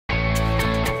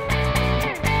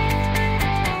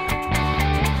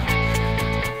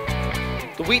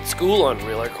Wheat School on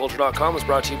RealAgriculture.com is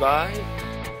brought to you by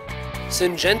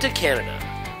Syngenta Canada,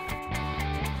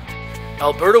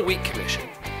 Alberta Wheat Commission,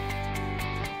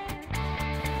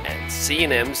 and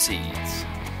C&M Seeds.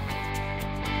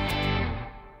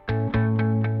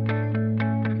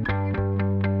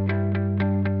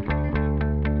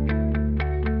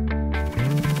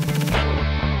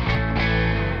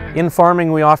 In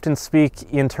farming, we often speak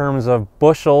in terms of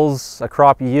bushels. A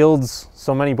crop yields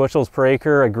so many bushels per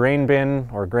acre. A grain bin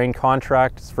or grain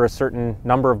contract is for a certain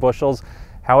number of bushels.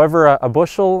 However, a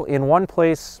bushel in one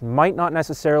place might not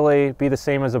necessarily be the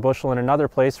same as a bushel in another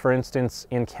place. For instance,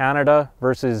 in Canada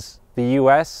versus the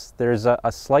US, there's a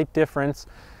slight difference.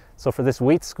 So for this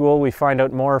wheat school, we find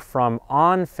out more from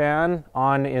An Phan.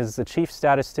 An is the chief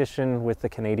statistician with the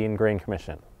Canadian Grain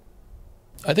Commission.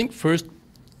 I think first,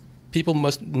 people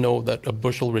must know that a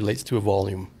bushel relates to a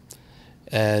volume.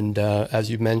 And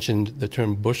as you mentioned, the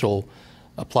term bushel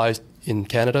applies in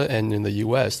Canada and in the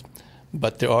US,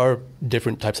 but there are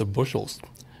different types of bushels.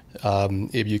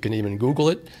 If you can even Google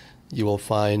it, you will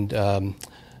find a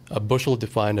bushel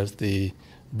defined as the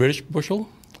British bushel,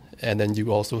 and then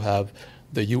you also have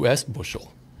the US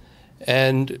bushel.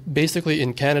 And basically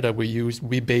in Canada,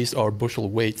 we base our bushel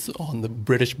weights on the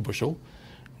British bushel,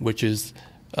 which is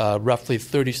roughly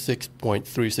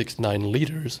 36.369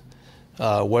 liters,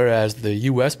 whereas the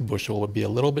U.S. bushel would be a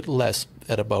little bit less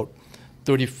at about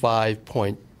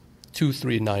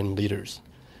 35.239 liters.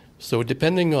 So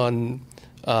depending on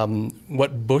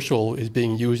what bushel is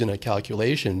being used in a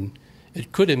calculation,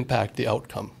 it could impact the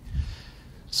outcome.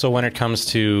 So when it comes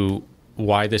to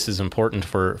why this is important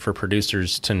for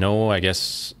producers to know, I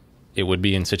guess it would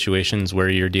be in situations where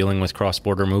you're dealing with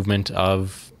cross-border movement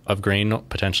of grain,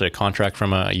 potentially a contract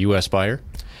from a U.S. buyer?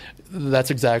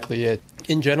 That's exactly it.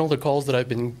 In general, the calls that I've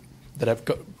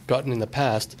gotten in the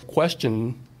past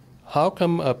question how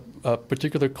come a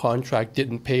particular contract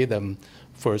didn't pay them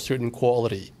for a certain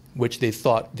quality, which they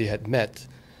thought they had met.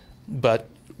 But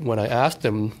when I asked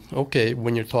them, okay,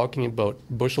 when you're talking about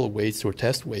bushel weights or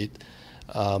test weight,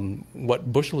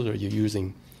 what bushels are you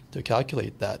using to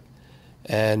calculate that?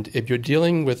 And if you're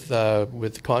dealing with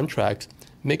contracts,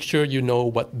 make sure you know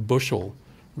what bushel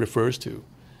refers to.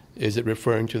 Is it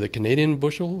referring to the Canadian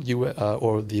bushel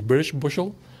or the British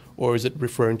bushel, or is it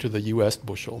referring to the U.S.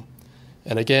 bushel?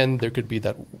 And again, there could be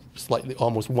that slightly,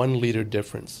 almost 1 liter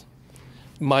difference.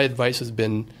 My advice has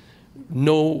been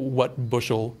know what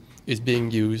bushel is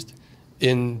being used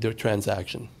in the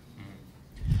transaction.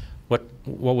 What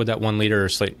would that 1 liter, or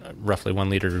roughly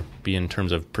 1 liter, be in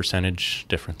terms of percentage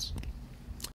difference?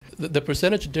 The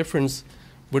percentage difference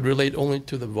would relate only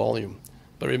to the volume.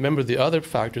 But remember, the other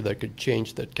factor that could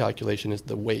change that calculation is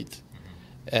the weight.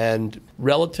 And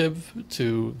relative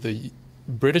to the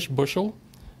British bushel,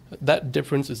 that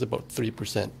difference is about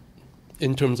 3%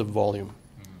 in terms of volume.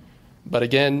 But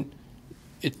again,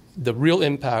 the real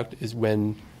impact is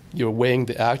when you're weighing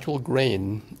the actual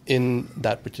grain in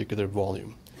that particular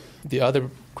volume. The other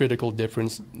critical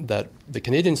difference that the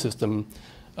Canadian system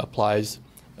applies,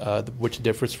 which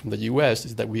differs from the U.S.,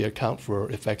 is that we account for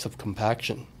effects of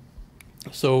compaction.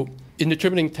 So in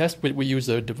determining test weight, we use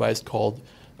a device called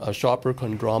a Shopper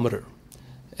chondrometer.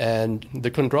 And the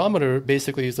chondrometer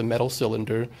basically is a metal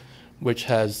cylinder which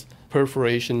has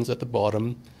perforations at the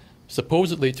bottom,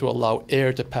 supposedly to allow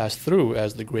air to pass through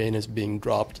as the grain is being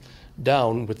dropped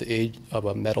down with the aid of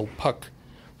a metal puck.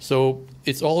 So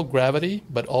it's all gravity,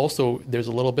 but also there's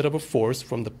a little bit of a force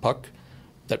from the puck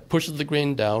that pushes the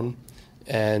grain down,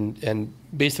 and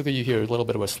basically you hear a little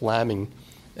bit of a slamming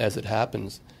as it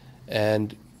happens.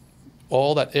 And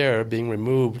all that air being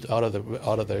removed out of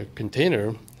the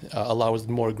container allows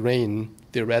more grain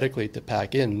theoretically to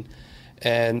pack in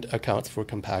and accounts for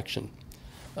compaction.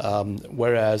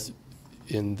 Whereas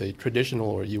in the traditional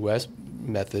or U.S.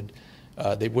 method,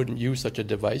 they wouldn't use such a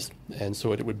device, and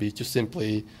so it would be just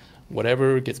simply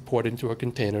whatever gets poured into a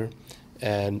container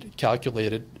and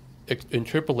calculated,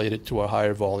 interpolated to a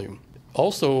higher volume.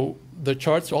 Also, the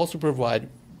charts also provide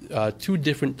 2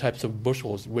 different types of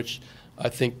bushels, which I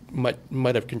think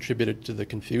might have contributed to the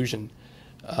confusion.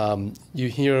 You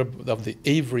hear of the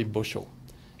Avery bushel,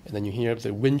 and then you hear of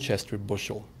the Winchester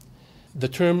bushel. The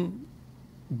term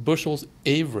bushels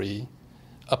Avery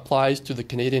applies to the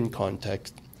Canadian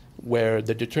context, where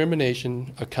the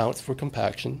determination accounts for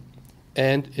compaction,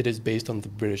 and it is based on the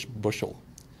British bushel.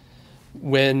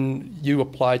 When you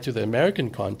apply to the American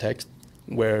context,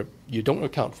 where you don't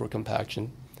account for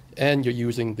compaction, and you're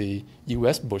using the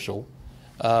U.S. bushel,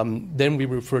 then we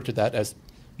refer to that as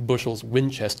bushels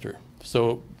Winchester.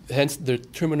 So hence the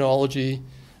terminology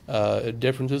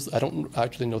differences. I don't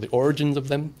actually know the origins of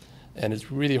them, and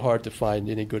it's really hard to find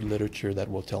any good literature that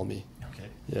will tell me. Okay.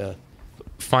 Yeah.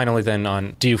 Finally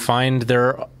then, do you find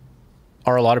there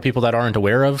are a lot of people that aren't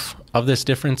aware of this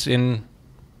difference in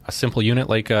a simple unit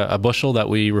like a bushel that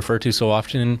we refer to so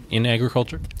often in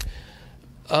agriculture?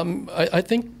 I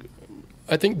think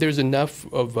there's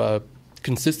enough of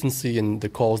consistency in the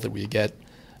calls that we get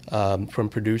from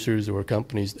producers or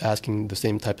companies asking the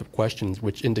same type of questions,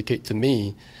 which indicate to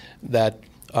me that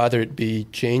either it be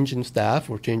change in staff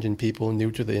or change in people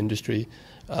new to the industry,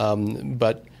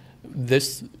 but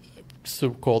this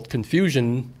so-called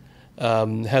confusion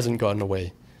hasn't gone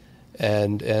away.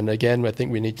 And again, I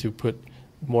think we need to put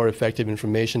more effective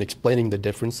information explaining the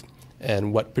difference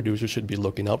and what producers should be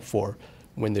looking out for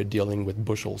when they're dealing with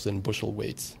bushels and bushel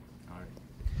weights.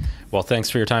 Well, thanks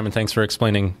for your time and thanks for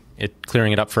explaining it,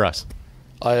 clearing it up for us.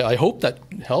 I hope that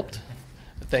helped.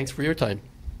 Thanks for your time.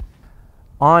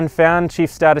 On Fan, Chief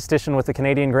Statistician with the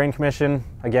Canadian Grain Commission,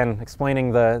 again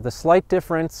explaining the slight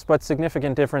difference but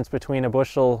significant difference between a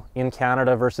bushel in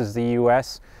Canada versus the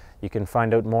US. You can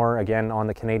find out more again on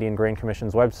the Canadian Grain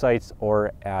Commission's websites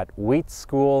or at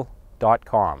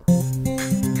wheatschool.com.